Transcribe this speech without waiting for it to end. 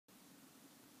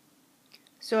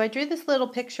So I drew this little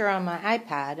picture on my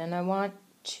iPad and I want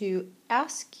to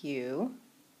ask you,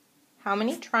 how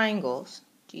many triangles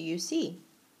do you see?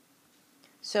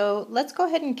 So let's go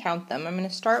ahead and count them. I'm going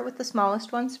to start with the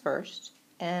smallest ones first,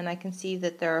 and I can see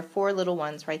that there are 4 little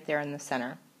ones right there in the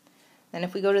center. Then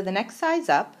if we go to the next size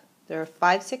up, there are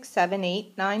 5, 6, 7,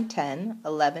 8, 9, 10,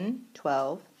 11,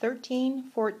 12, 13,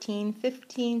 14,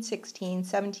 15, 16,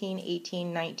 17,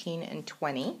 18, 19, and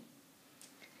 20.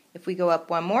 If we go up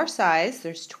one more size,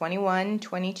 there's 21,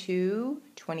 22,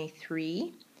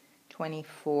 23,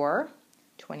 24,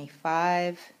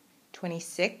 25,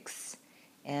 26,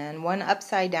 and one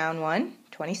upside down one,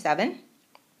 27.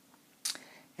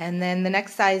 And then the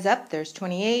next size up, there's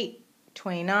 28,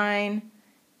 29,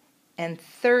 and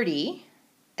 30.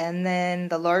 And then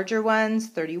the larger ones,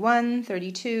 31,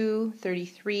 32,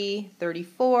 33,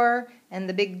 34, and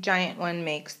the big giant one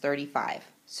makes 35.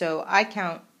 So I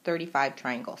count 35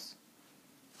 triangles.